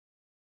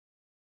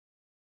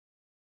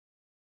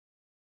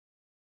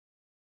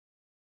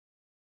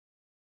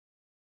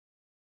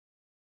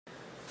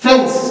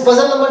Friends,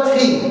 puzzle number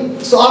 3.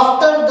 So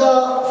after the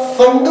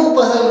Fundu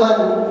puzzle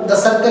 1, the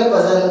circle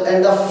puzzle,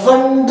 and the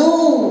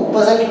Fundu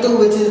puzzle 2,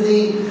 which is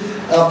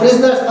the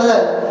prisoner's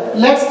puzzle,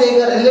 let's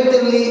take a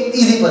relatively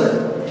easy puzzle.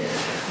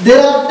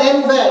 There are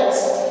 10 bags.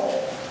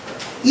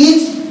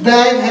 Each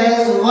bag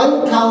has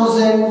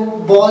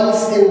 1000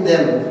 balls in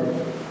them.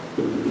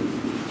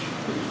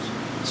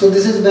 So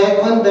this is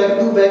bag 1, bag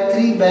 2, bag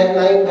 3, bag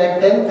 9,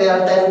 bag 10. There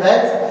are 10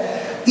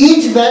 bags.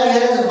 Each bag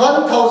has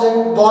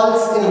 1000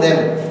 balls in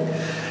them.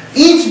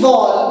 Each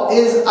ball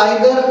is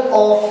either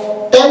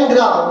of 10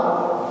 gram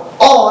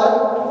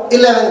or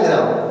 11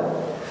 gram.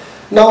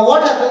 Now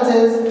what happens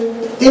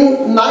is,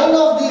 in 9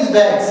 of these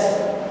bags,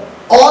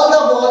 all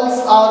the balls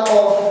are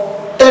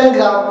of 10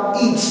 gram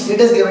each. It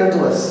is given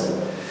to us.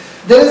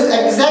 There is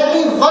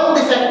exactly one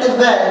defective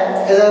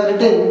bag, as I have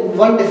written,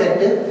 one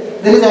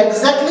defective. There is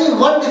exactly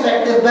one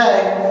defective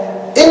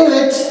bag in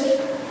which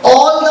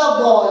all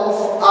the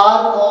balls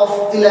are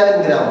of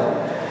 11 gram.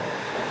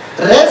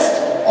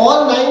 Rest,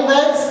 all 9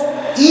 bags,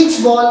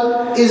 each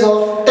ball is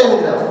of 10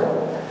 gram.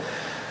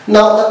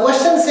 Now the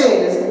question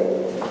says,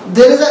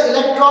 there is an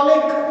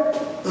electronic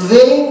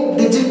weighing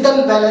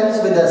digital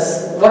balance with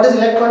us. What is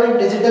electronic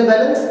digital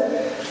balance?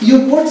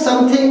 You put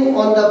something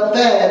on the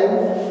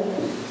pen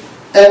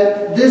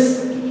and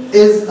this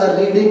is a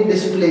reading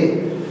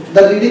display.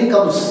 The reading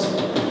comes,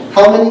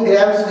 how many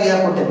grams we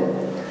have put in.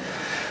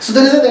 So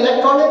there is an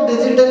electronic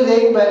digital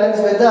weighing balance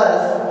with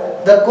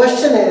us. The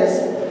question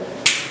is,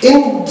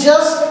 in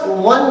just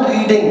one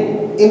reading,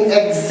 in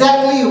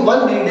exactly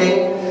one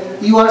reading,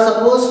 you are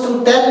supposed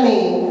to tell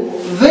me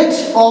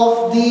which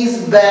of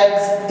these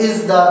bags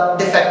is the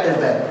defective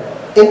bag.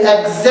 In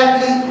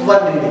exactly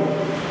one reading.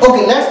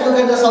 Okay, let's look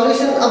at the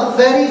solution. A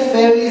very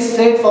fairly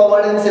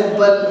straightforward and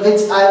simple,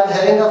 which I am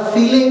having a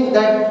feeling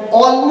that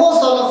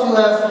almost all of you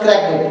have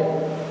cracked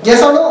it.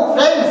 Yes or no,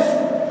 friends?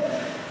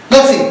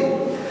 Let's see.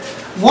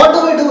 What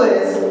do we do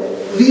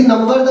is, we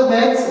number the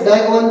bags,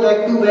 bag 1,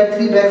 bag 2, bag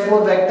 3, bag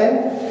 4, bag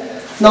 10.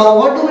 Now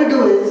what do we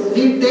do is,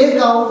 we take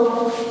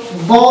out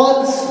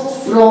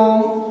balls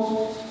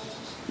from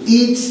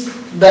each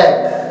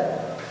bag.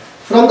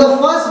 From the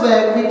first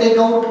bag we take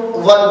out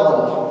 1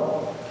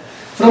 ball.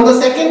 From the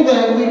second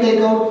bag we take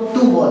out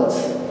 2 balls.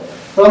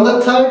 From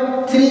the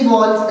third 3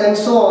 balls, and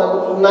so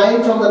on,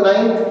 9 from the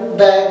 9th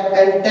bag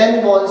and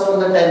 10 balls from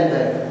the 10th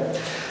bag.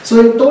 So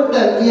in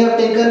total we have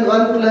taken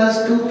 1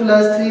 plus 2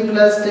 plus 3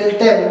 plus till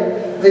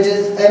 10, which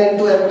is n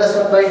into n plus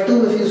 1 by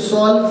 2. If you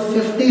solve,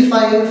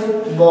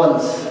 55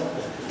 balls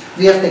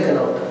we have taken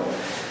out.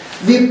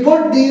 We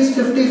put these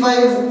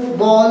 55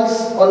 balls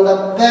on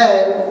the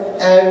pen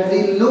and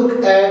we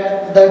look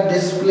at the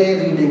display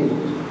reading.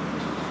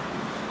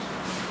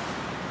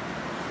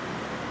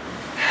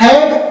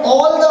 Had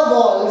all the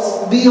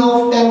balls be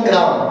of 10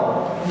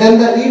 gram, then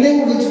the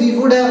reading which we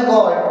would have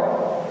got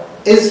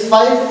is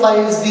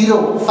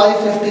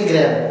 550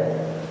 gram.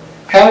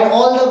 Had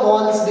all the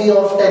balls be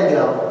of 10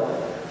 gram.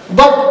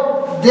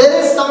 But there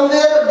is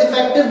somewhere a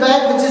defective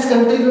bag which is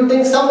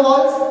contributing some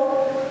balls,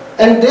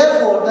 and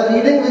therefore the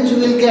reading which you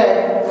will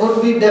get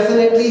would be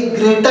definitely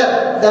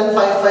greater than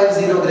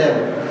 550 gram.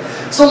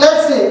 So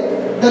let's say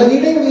the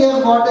reading we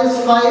have got is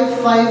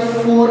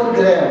 554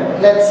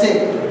 gram, let's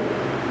say.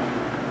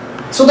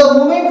 So the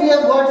moment we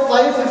have got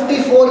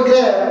 554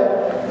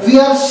 gram, we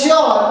are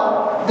sure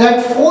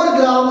that 4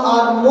 gram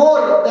are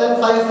more than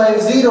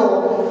 550,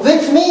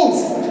 which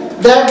means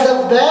that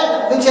the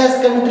bag which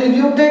has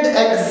contributed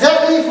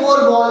exactly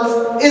 4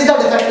 balls is the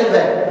defective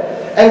bag.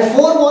 And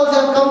 4 balls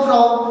have come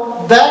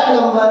from bag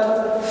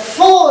number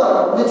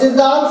 4, which is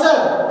the answer.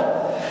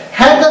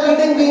 Had the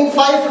reading been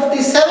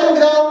 557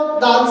 gram,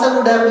 the answer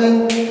would have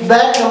been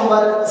bag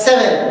number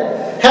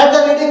 7. Had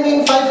the reading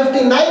been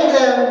 559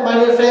 gram,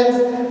 my dear friends,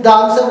 the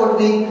answer would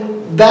be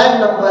bag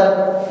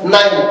number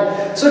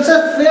 9. So it's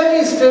a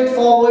fairly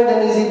straightforward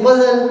and easy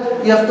puzzle.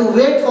 You have to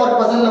wait for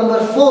puzzle number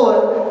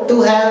 4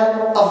 to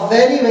have a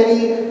very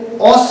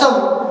awesome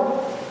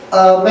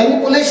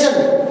manipulation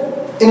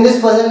in this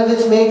puzzle,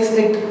 which makes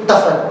it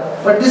tougher.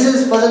 But this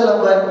is puzzle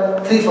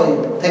number 3 for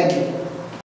you. Thank you.